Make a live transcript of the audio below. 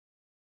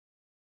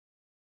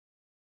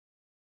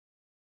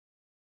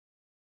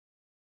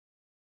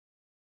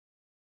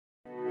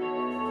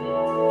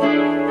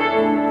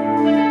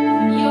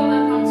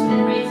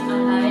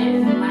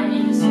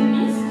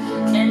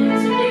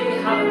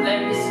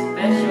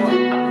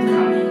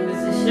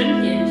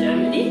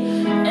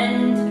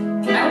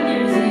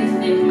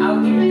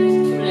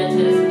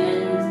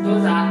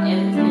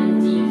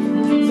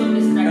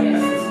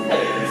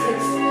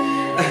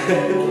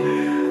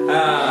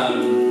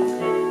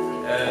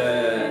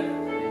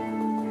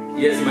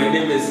Yes, my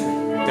name is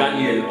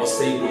Daniel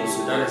Osei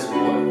Bonsu. That is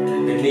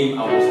the name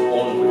I was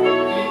born with.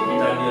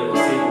 Daniel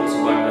Osei Bonsu.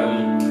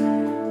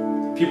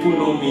 But people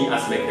know me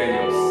as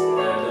McDaniels.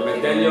 The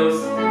McDaniels,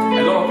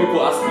 a lot of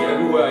people ask me,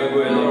 everywhere I go,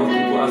 a lot of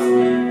people ask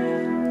me,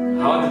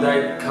 how did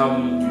I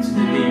come to the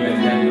name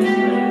McDaniels?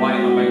 Why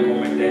am I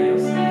called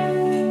McDaniels?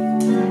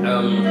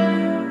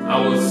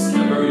 I was a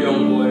very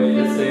young boy.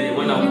 Let's say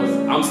when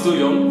I'm still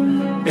young.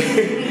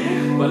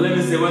 But let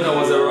me say when I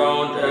was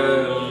around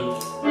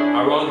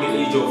the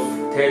age of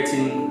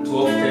 13,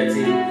 12,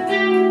 13,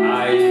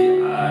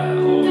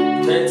 or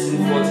 13,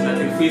 14, I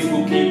think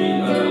Facebook came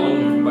in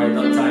on by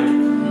that time.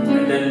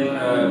 And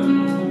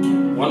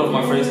then one of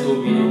my friends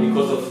told me,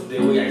 because of the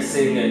way I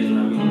sing and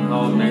I mean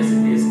how nice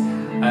it is,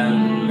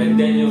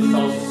 McDaniel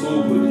sounds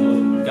so good. You know,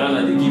 in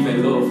Ghana they give a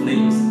lot of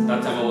names.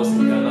 That time I was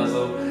in Ghana,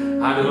 so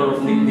I had a lot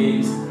of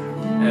nicknames. A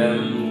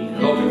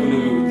lot of people know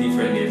me with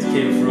different names.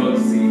 K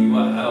Frosty, a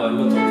lot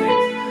of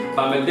names.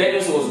 But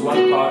McDaniels was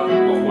one part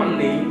of one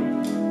name.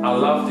 I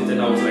loved it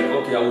and I was like,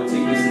 okay, I will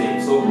take this name.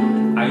 So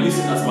I used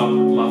it as my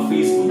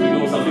Facebook. You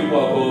know, some people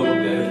are called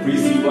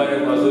Breezy,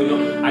 whatever. So, you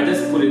know, I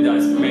just put it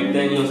as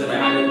McDaniels and I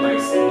added my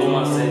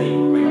normal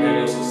surname,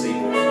 McDaniels Osei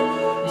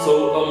Bonsu. So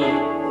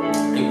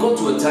it got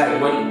to a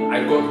time when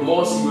I got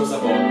more serious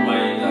about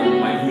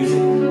my music.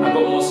 I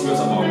got more serious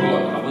about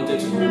God. I wanted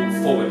to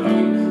go forward. I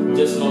mean,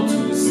 just not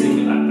to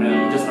sing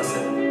just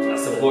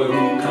as a boy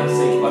who can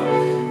sing, but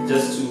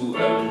just to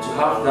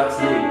have that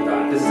name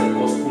that this is a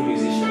gospel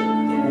musician.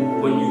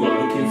 When you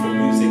are looking for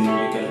music,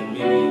 you can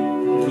maybe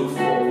look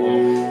for, or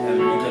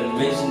you can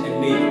mention a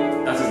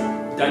name that is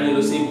Daniel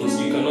Osei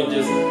Bonsu. You cannot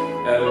just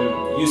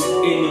use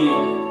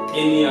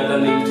any other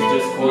name to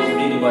just call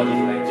anybody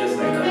just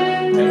like that.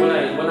 And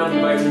when I'm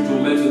inviting Joe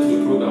Metal to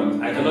a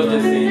program, I cannot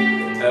just say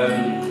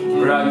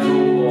Brajo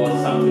or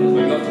something.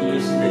 But you have to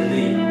mention the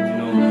name, you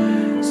know.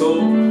 So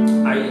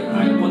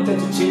I wanted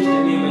to change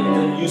the name and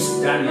then use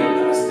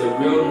Daniel as the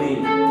real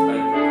name,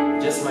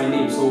 like just my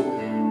name. So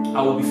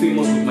I will be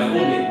famous with my own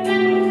name.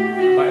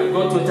 But I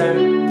got to a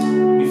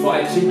time, before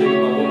I changed the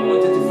name, I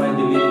wanted to find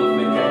the meaning of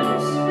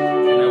McDaniels.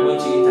 And I went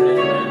to the internet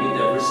and I made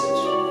the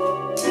research.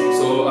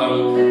 So I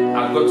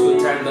got to a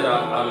time that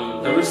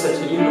the research,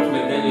 the meaning of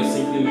McDaniels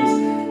simply means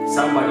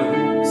somebody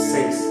who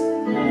sings,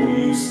 who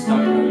will use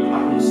that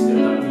atmosphere,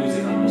 that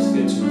music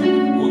atmosphere to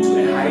go to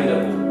a high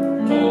level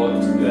or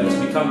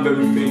to become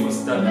very famous.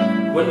 That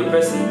when the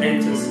person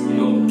enters, you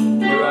know,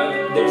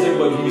 there's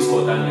everybody who is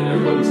called Daniel,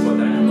 everybody is called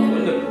Daniel. But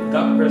when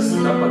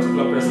that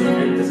particular person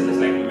enters and it's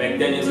like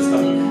McDaniels and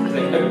stuff, it's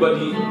like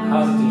everybody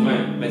has it in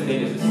mind.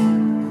 McDaniels is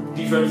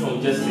different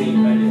from just saying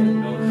Daniel, you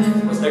know,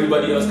 because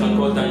everybody else can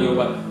call Daniel,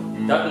 but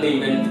that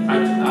name, and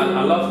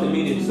I love the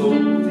meaning, so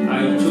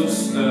I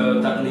chose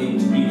that name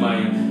to be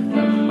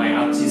my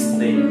artist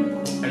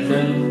name. And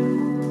then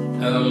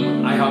I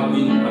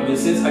mean,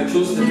 since I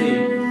chose the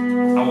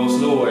name, I was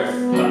nowhere,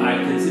 but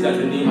I can see that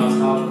the name has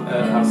had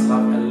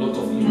a lot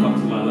of impact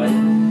in my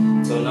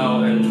life till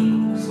now.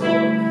 And so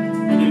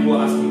people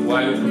ask me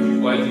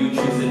why do you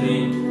choose the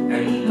name,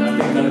 and I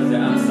think that is the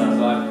answer.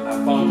 So I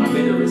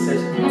made the research,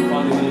 I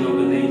found the meaning of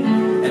the name,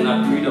 and I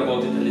prayed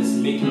about it, and it's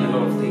making a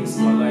lot of things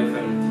in my life,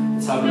 and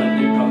it's having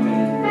an impact,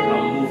 and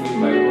I'm moving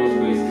by God's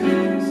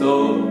grace. So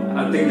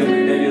I think the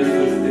McDaniels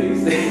those days.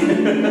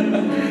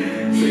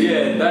 So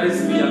yeah, that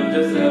is me. I'm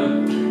just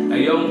a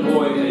young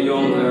boy, a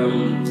young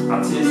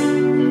artist,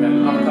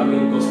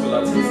 upcoming gospel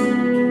artist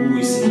who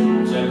is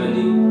in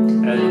Germany,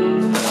 and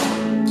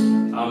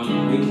I'm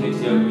making it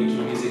here,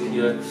 making music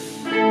here.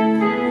 We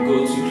go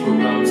to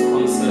programs,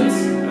 concerts,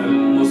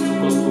 most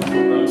gospel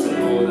programs and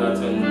all that,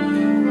 and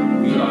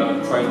we are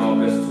trying our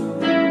best to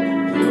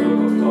do the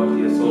work of God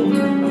here. So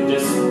I'm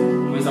just,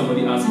 when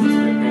somebody asks me to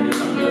make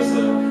videos, I'm just a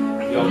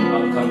young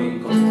upcoming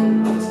gospel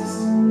artist.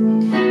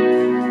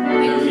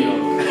 Very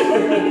young.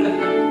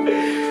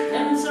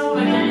 And so,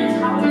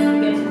 how did you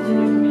get into the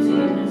music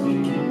industry?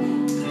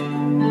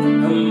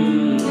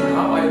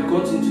 How I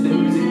got into the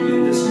music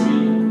industry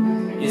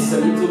is a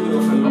little bit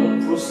of a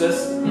long process.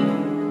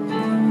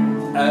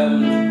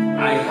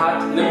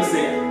 Let me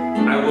say,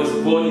 I was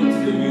born into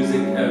the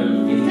music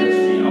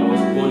industry. I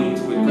was born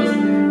into it because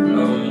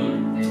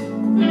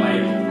my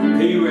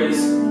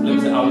parents, let me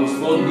say, I was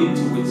born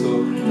into it. So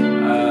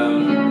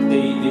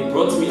they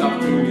brought me up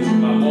to music.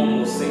 My mom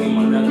was singing,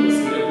 my dad was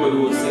singing, everybody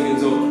was singing.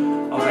 So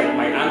I was like,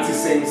 my auntie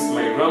sings,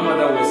 my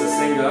grandmother was a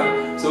singer.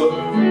 So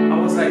I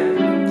was like,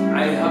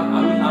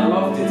 I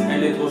loved it,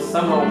 and it was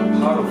somehow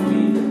part of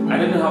me. I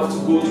didn't have to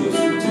go to a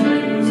school to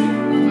learn music.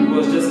 It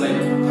was just like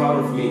part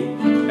of me.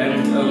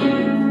 And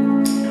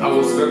I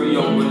was very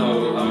young when I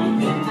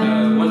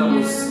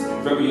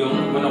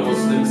was,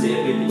 let me say, a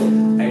baby.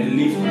 I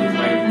lived with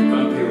my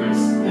grandparents,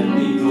 and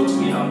they brought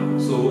me up.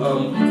 So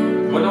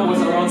when I was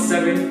around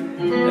 7,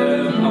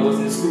 I was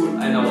in school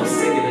and I was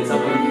singing, and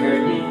somebody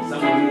heard me.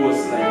 Someone who was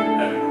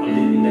like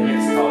in the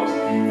next house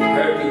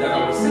heard me that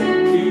I was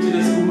singing. Came to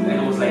the school and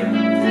I was like,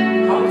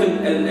 how can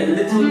a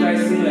little guy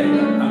sing like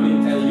that? I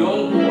mean, a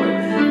young boy.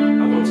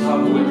 I want to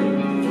have a wedding.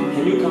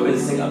 Can you come and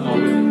sing at my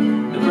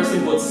wedding? The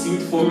person bought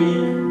suit for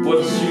me,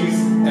 bought shoes,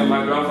 and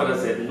my grandfather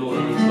said, no,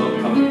 he's not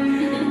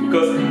coming.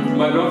 Because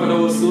my grandfather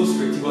was so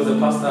strict, he was a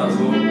pastor as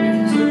well.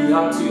 So he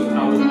had to,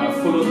 I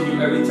followed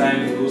him every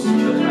time he goes to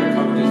church. I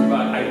covered his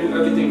back, I do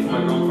everything for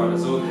my grandfather.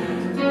 So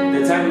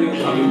the time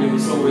when he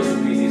saw rest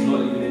in peace, he's not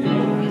living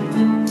anymore.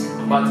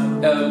 But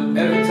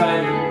every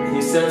time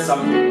he said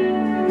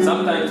something,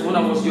 sometimes when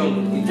I was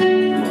young,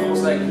 I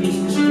was like, he's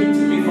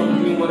restricting me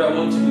from doing what I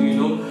want to do, you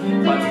know.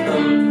 But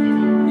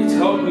it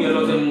helped me a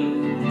lot,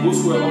 and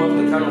those were all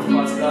the kind of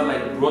parts that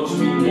like brought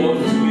me more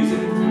into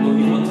music. You know,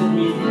 he wanted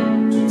me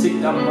to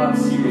take that part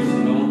serious,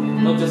 you know.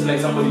 Not just like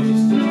somebody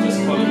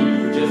just calling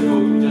you, just go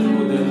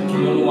there.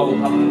 You don't know what will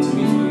happen to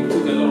me. So he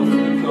took a lot of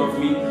good care of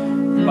me,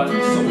 but he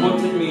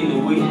supported me in a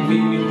way, he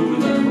made me do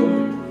it at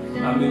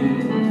home. I mean,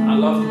 I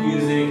love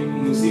music.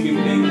 You see me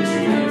playing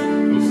instruments,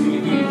 you see me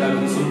doing that.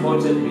 He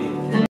supported me.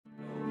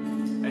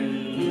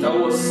 That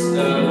was,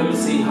 let me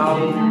see, how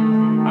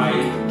I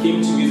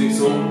came to music.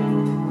 So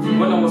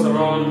when I was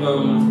around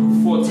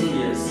 14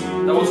 years,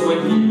 that was when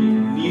he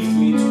left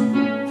me to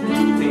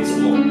do things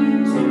more.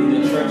 So in the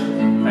church,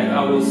 like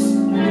I was,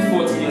 in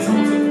 14 years, I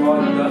was a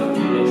choir leader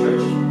in the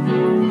church.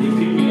 They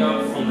picked me up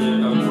from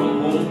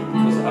home,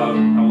 because I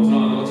was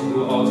not allowed to go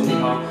out in the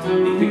car.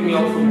 They picked me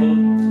up from home,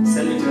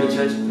 sent me to the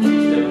church,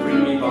 teach them, bring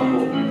me back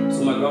home. So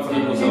my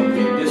grandfather was like,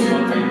 okay, this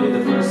one I know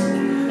the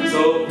person. So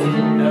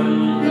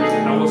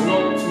I was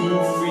not too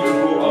free to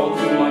go out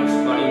too much,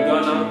 but in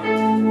Ghana,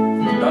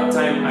 that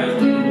time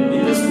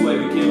in the school I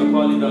became a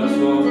choir leader as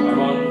well,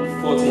 around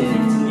 14,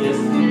 15 years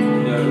in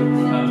the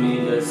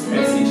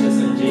SHS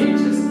and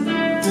JHS.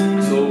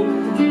 So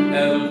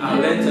I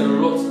learned a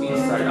lot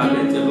inside,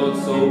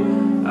 so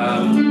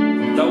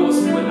that was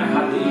when I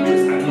had the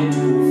interest. I want to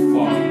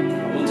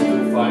go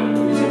far in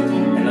music,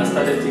 and I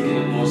started taking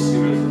it more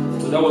serious.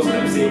 So that was,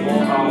 let me say,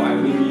 more how I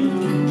really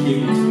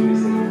came into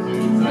music.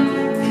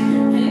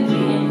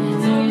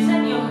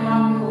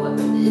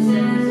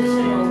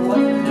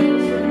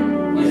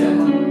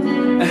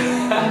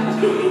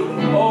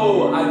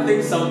 Oh, I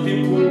think some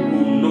people will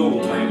know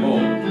my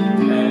mom.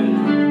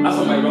 And as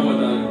for my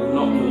grandmother, you will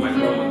not know my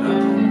grandmother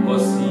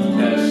because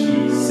she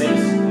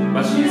sings,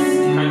 but she's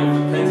kind of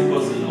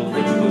Pentecostal, you know,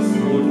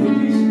 Pentecostal old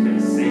lady, she can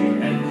sing.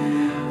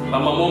 But my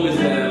mom is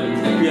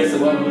K.K.Kabobo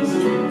Serwaa Bonsu,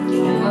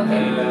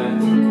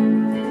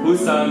 who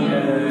sang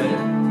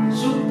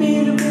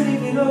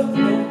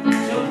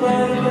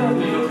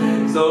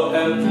so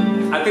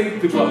I think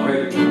people have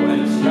heard it before,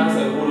 and she has a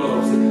whole lot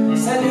of things.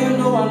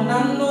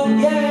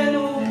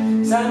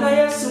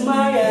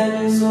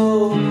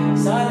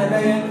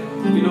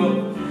 You know,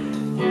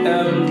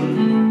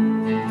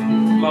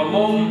 my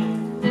mom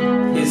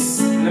is,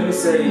 let me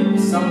say,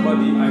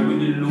 somebody I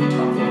really looked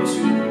up to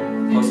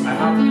because I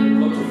had a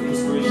lot of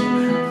inspiration.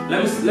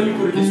 Let me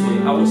put it this way.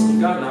 I was in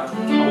Ghana,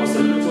 I was a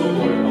little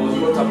boy, I was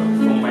brought up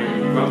from my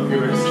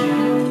grandparents,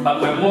 but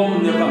my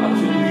mom never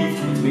actually lived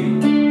with me.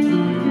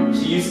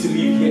 She used to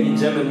live here in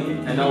Germany,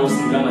 and I was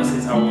in Ghana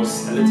since I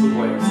was a little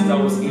boy, since I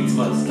was 8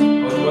 months. I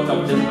was brought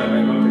up just by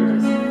my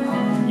grandparents.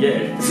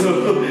 Yeah, so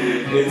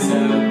it's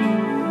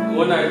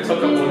when I talk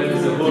about it,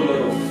 it's a whole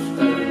lot of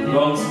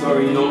long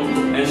story, you know.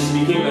 And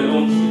she became a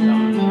lone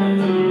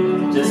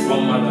kid, just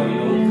one mother, you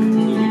know.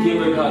 So it became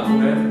very hard for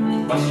her,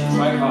 but she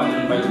tried hard,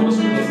 and by God's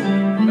grace,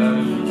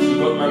 she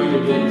got married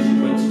again. She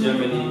went to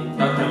Germany.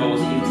 That time I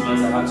was 8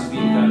 months. I had to be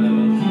in Ghana.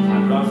 My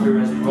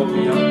grandparents brought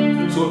me up.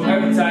 So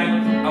every time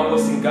I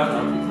was in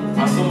Ghana,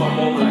 I saw my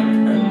mom like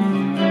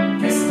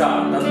a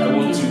star that I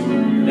want to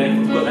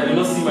learn, because I did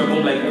not see my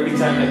mom like every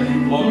time like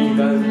mommy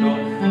does, you know.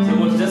 So it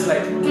was just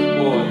like,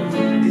 oh,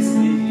 this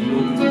lady, you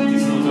know,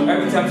 this one. So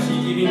every time she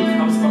even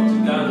comes back to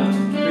Ghana to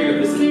pay a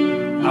visit,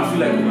 I feel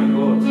like, oh my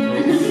God, you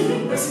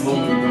know, that's mom,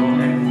 you know.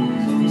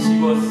 And she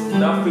was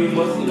that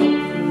famous, you know,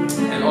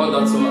 and all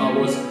that. So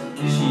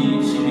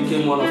she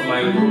became one of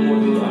my role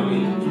models. I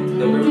mean,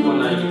 the very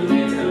one I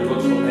learned a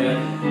lot from her,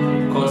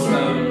 because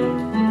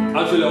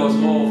actually I was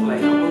more of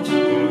like, I want to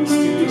do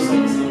studio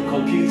songs on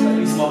computer,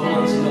 use my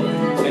hands, you know.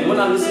 And when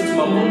I listened to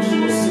my mom, she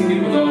was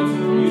singing without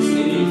using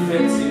any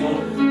effects, you know,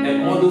 and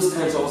all those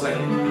times I was like,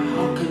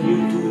 how can you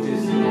do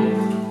this, you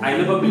know? I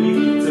never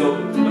believed it until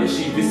when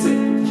she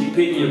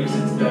paid me a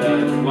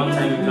visit one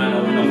time in Ghana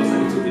when I was a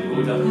little bit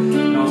older,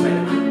 and I was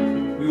like,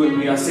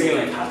 we are singing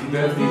like happy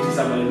birthday to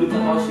somebody, look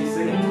at how she's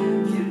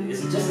singing.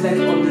 It's just like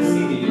on the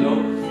CD, you know.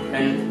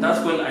 And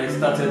that's when I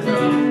started to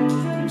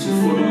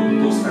follow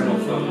those kind of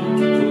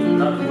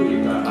that way.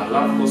 I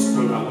love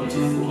gospel. I want to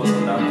focus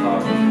on that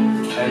part.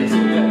 And so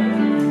yeah,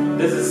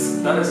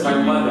 that is my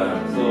mother.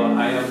 So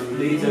I am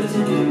related to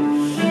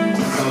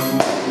some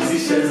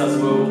musicians as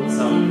well,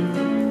 some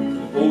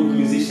old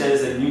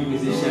musicians and new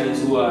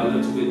musicians who are a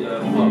little bit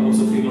who are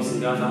also famous in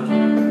Ghana.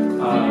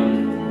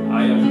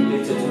 I am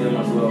related to them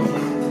as well.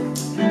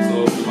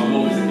 So my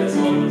mom is a guest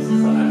one, so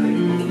I think.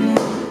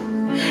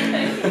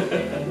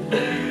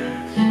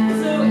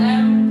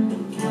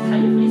 Can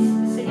you please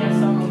sing a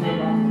song of your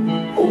mom?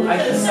 Oh, I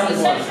can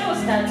sing one.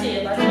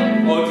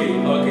 Okay.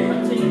 Okay,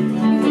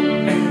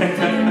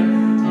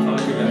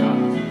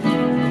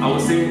 I will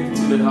sing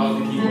to the house.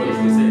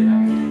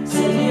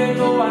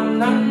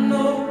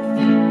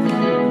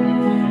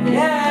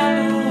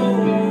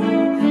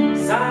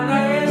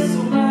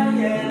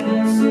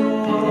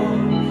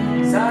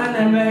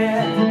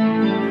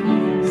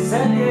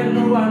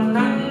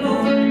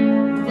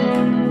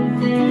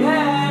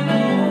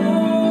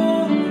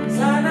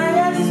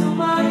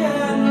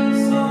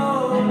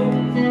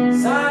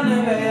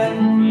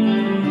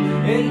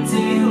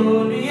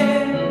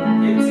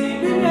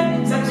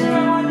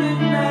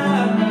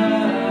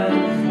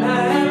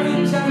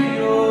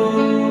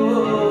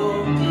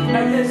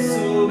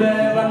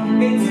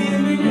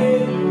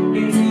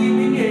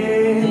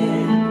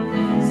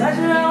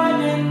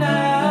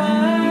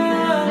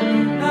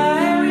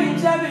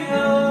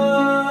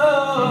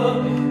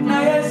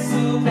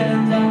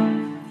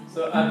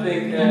 So I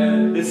think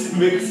this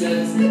makes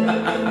sense. Very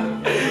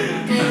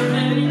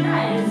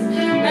nice.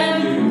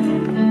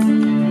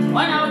 On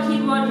our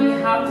keyboard we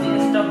have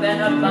Mr.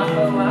 Bernard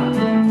Bakowa,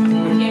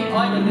 who came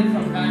all the way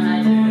from Ghana.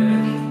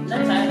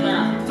 That's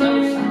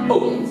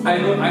Oh, I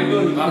know him.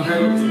 I've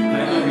heard of him.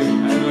 I know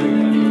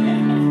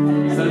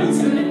him. Salute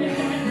him.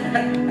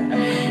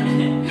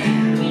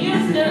 We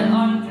used it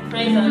on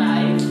Praise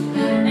Alive,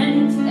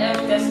 and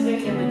we're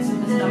speaking with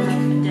Mr.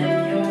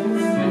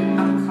 McDaniels, an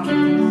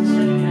upcoming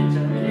musician in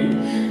Germany.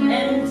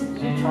 And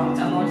you talked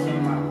about your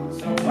mom.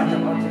 So what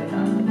about your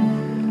dad?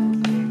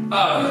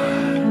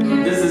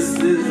 This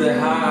is a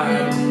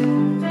hard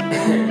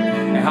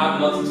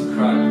nut to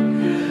crack.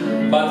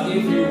 But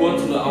if you want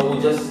to know, I will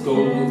just go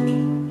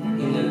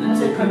in a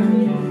little.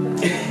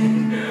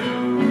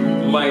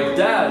 My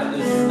dad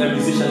is a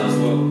musician as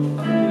well.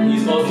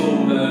 He's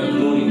also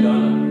known in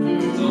Ghana.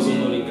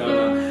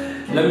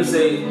 Let me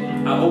say,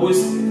 I always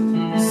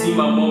see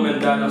my mom and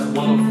dad as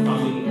one of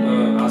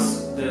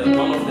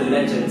the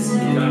legends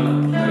in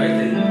Ghana that I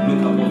can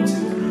look up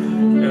to.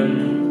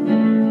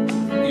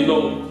 You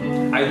know,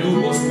 I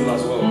do gospel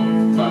as well,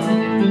 but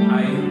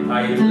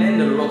I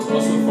learned a lot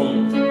also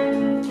from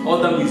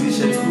other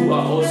musicians who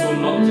are also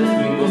not just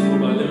doing gospel,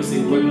 but let me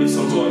say worldly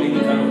songs or any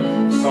kind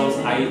of songs.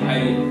 I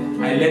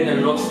learned a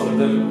lot from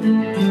them,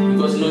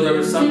 because you know there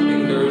is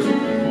something,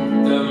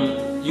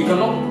 you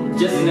cannot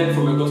just learn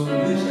from a gospel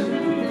musician.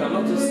 You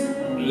cannot just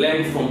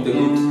learn from the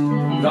good.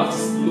 You have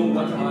to know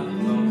what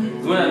happened. You know,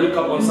 when I look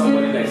up on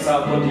somebody like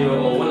Sarkodie,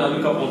 or when I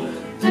look up on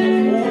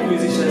old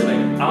musicians like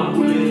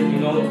Ambulin, you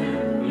know,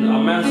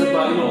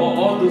 Amansiba, you know,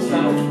 all those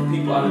kind of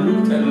people, I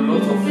looked a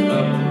lot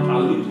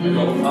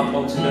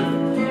up to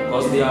them,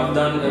 because they have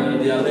done,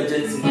 they are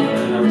legends in Ghana,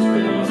 and I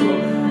respect them as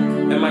well.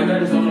 And my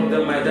dad is one of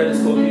them. My dad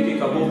is called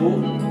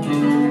K.K.Kabobo,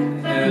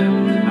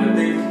 and I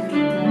think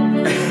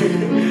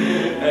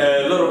a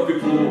lot of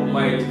people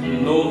might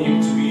know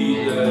him to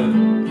be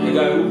the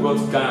guy who brought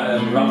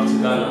rap to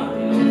Ghana.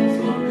 You know,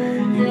 so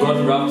he brought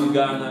rap to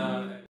Ghana.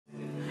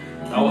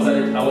 I was a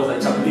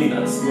chaplain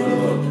at school as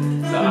well,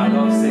 so I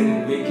love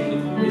singing, making.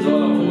 It was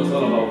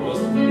all about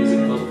gospel music.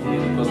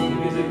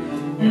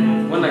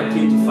 And when I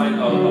came to find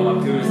out about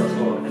my parents as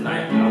well, and I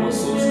was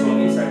so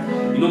strong inside.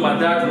 You know, my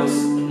dad was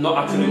not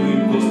actually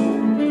doing gospel.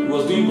 He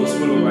was doing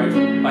gospel, alright,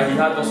 but he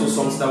had also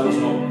songs that was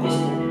not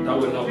gospel. That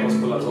were not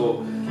gospel at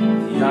all.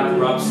 He had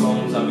rap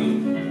songs. I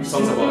mean,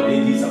 songs about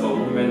ladies, about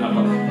women,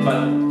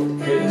 but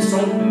his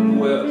songs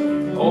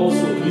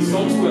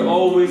were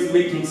always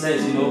making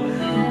sense. You know,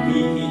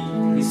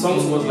 his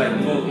songs was like,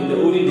 you know, in the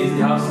olden days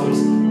they have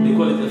songs. They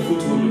call it the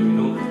foot women. You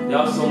know, they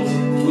have songs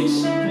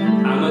which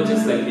are not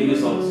just like any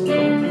songs. You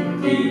know,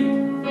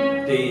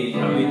 they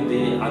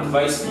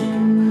advise people,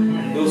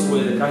 and those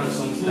were the kind of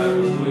songs that I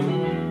was doing.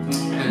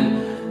 And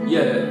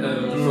yeah,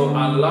 so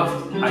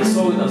I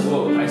saw it as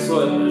well. I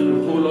saw a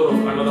whole lot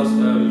of another,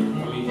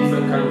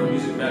 different kind of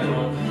music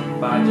background,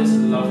 but I just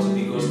love to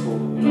be gospel,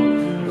 you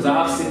know, because I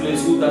have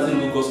siblings who doesn't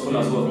do gospel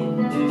as well,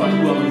 but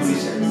who are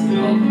musicians, you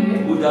know,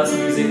 who does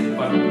music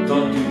but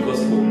don't do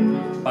gospel.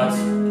 But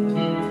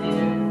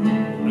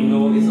you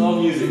know, it's all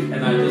music,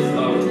 and I just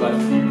love it. But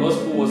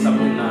gospel was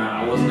something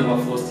I was never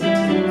forced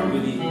into. I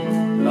really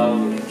love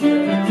it.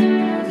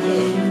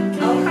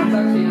 I'll come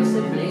back to your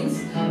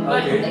siblings.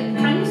 But Okay.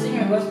 can you sing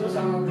a gospel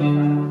song of your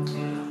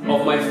father?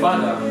 Of my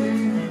father,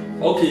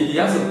 okay, he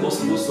has a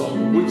gospel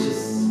song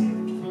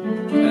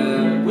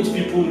which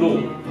people know.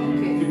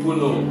 Okay. People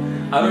know.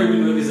 I don't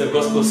even know if it's a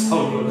gospel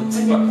song or not,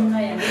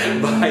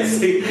 but I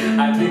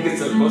think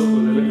it's a gospel.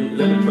 Let me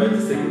try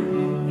to sing it.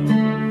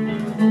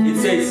 It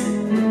says,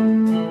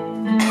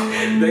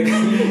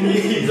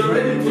 he's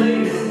already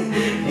playing.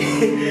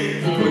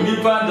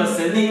 Onipa da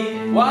seni,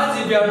 what's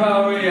if you're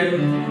away?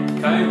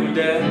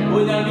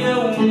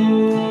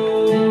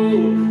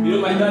 You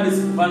know, my dad is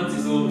fancy,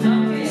 so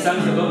he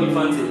sang about me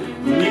fancy.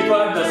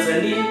 Nipa da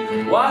seni,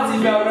 what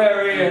if you're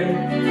wearing?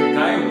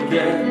 Kai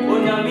ude,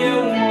 onyamie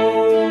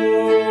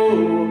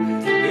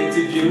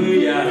eti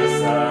juya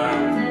sa.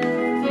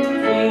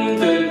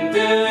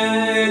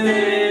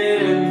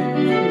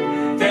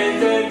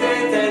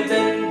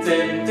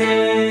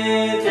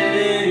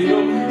 You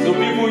know, so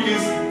people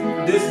use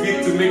this beat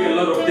to make a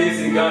lot of things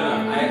in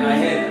Ghana. I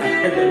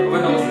heard that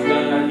when I was in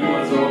Ghana, I knew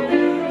as well.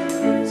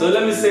 So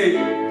let me say,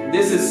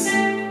 this is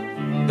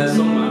the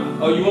song.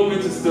 Oh, you want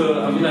me to still?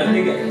 I mean, I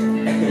think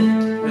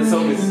the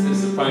song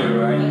is fine,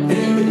 right?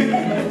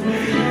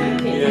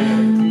 Yeah.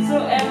 So,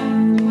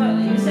 well,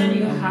 you said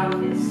you have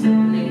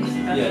siblings.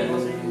 Yeah.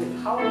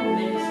 How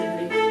many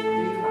siblings do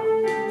you have?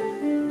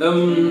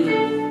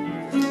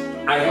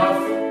 I have.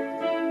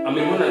 I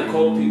mean, when I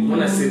call people,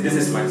 when I say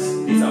these are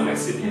my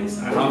siblings,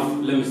 I have,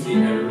 let me say, a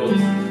lot,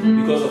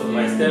 because of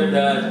my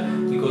stepdad,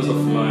 because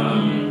of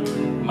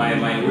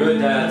my real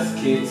dad's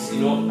kids.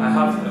 You know, I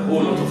have a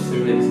whole lot of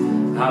siblings.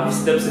 I have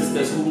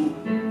stepsisters who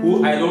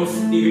I don't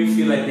even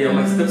feel like they are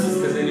my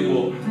stepsisters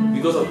anymore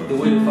because of the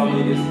way the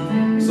family is.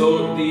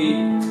 So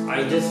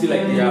I just feel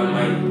like they are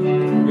my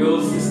real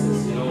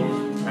sisters. You know,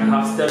 I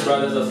have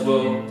stepbrothers as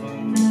well,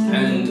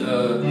 and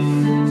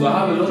So I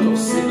have a lot of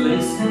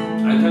siblings.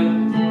 I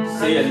can't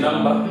say a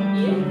number.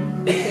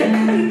 But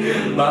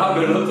I have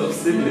a lot of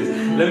siblings.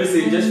 Let me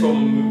say, just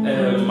from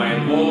my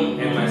mom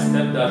and my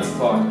stepdad's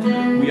part,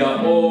 we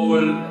are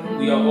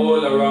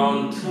all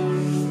around.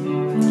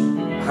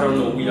 I don't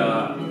know.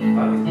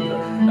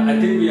 I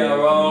think we are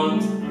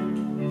around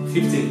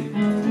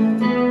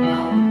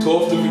 15,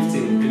 12 to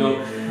 15. You know,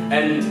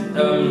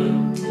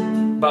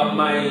 and but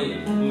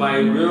my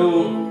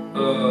real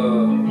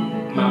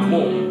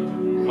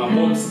my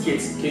mom's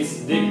kids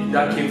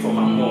that came from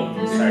my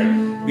mom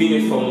side. Being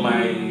it from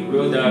my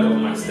real dad or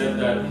my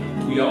stepdad,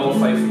 we are all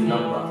 5 in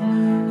number.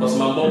 Because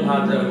my mom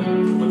had,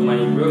 with my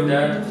real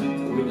dad,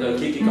 with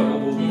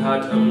K.K.Kabobo,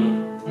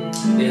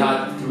 they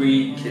had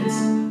 3 kids,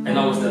 and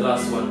I was the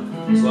last one.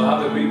 So I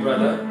have a big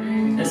brother,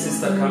 a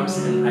sister comes,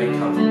 and I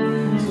come.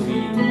 So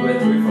we were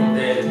 3 from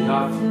there. We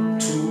have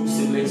 2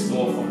 siblings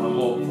more from my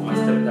mom, from my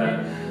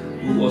stepdad,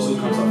 who also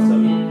comes after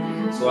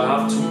me. So I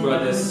have 2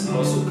 brothers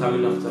also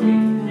coming after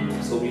me.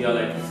 So we are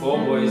like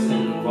 4 boys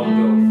and 1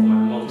 girl from my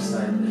mom's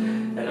side.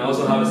 And I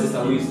also have a sister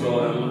who is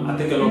called, I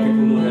think a lot of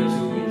people know her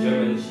too in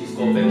German. She's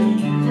called Becky.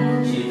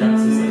 She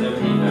dances and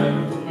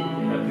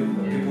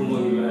people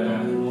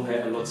know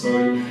her a lot,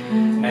 sorry.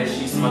 And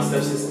she's my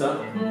stepsister.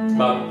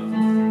 But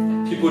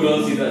people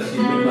don't see that she's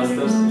my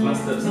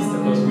stepsister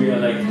because we are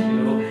like,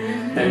 you know.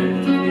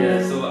 And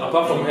yeah, so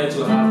apart from her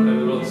to have a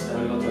lot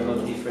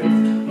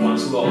different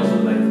ones who are also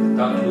like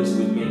that close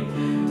with me.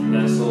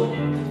 Yeah, so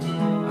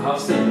I have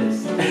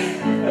siblings.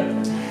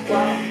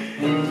 Wow.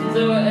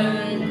 So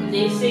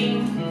they sing.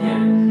 Yeah.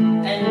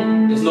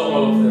 And it's not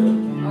all of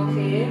them.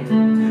 Okay.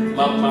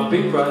 My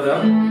big brother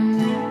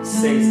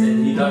sings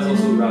and he does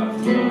also rap,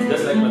 you know,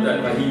 just like my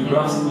dad, but he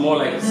raps more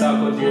like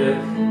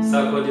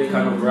Sarkodie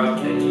kind of rap,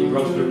 and he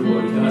raps very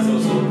well. He does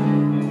also,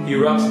 he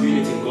raps, being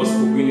it in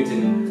gospel, being it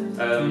in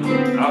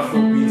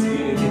Afrobeats,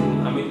 being it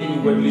in, I mean, any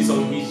worldly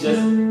song. He's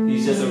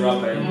just a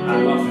rapper, and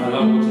I love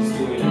what he's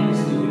doing, and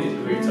he's doing it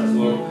great as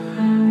well.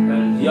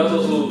 And he has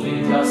also,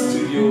 he does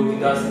studio, he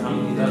does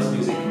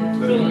music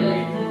very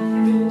great.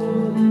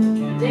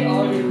 They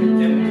all live in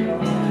Germany.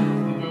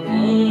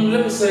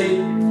 Let me say,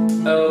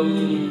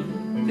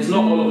 it's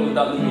not all of them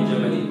that live in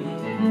Germany.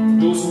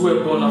 Those who were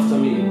born after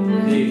me,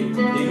 they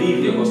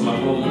live there because my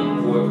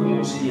mom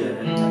was here,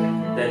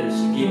 and then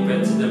she gave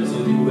birth to them, so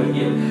they were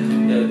here.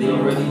 They're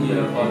already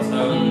here. But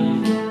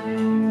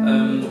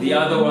the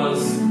other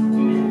ones,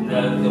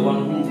 the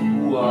ones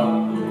who are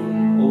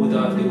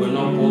older, they were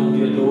not born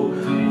here though,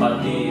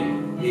 but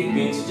they've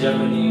been to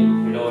Germany,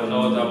 you know, and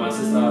all that. My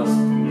sister has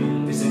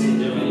been visiting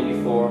Germany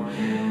before.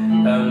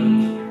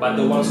 But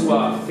the ones who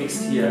are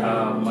fixed here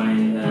are my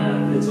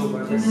little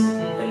brothers,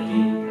 and me,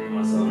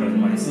 myself,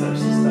 and my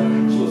stepsister.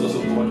 She was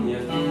also born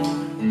here.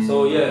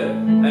 So yeah,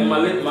 and my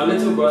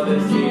little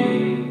brothers,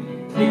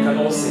 they can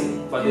all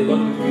sing, but they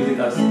don't do music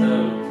as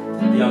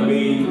their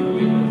main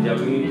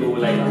goal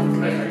like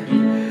I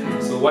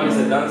do. So one is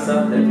a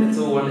dancer, the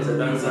little one is a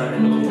dancer,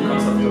 and the one who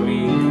comes after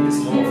me is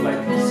more of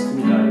like a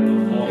school guy, you know,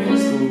 more of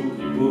school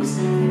books,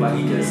 but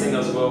he can sing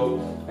as well,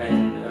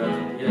 and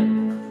yeah.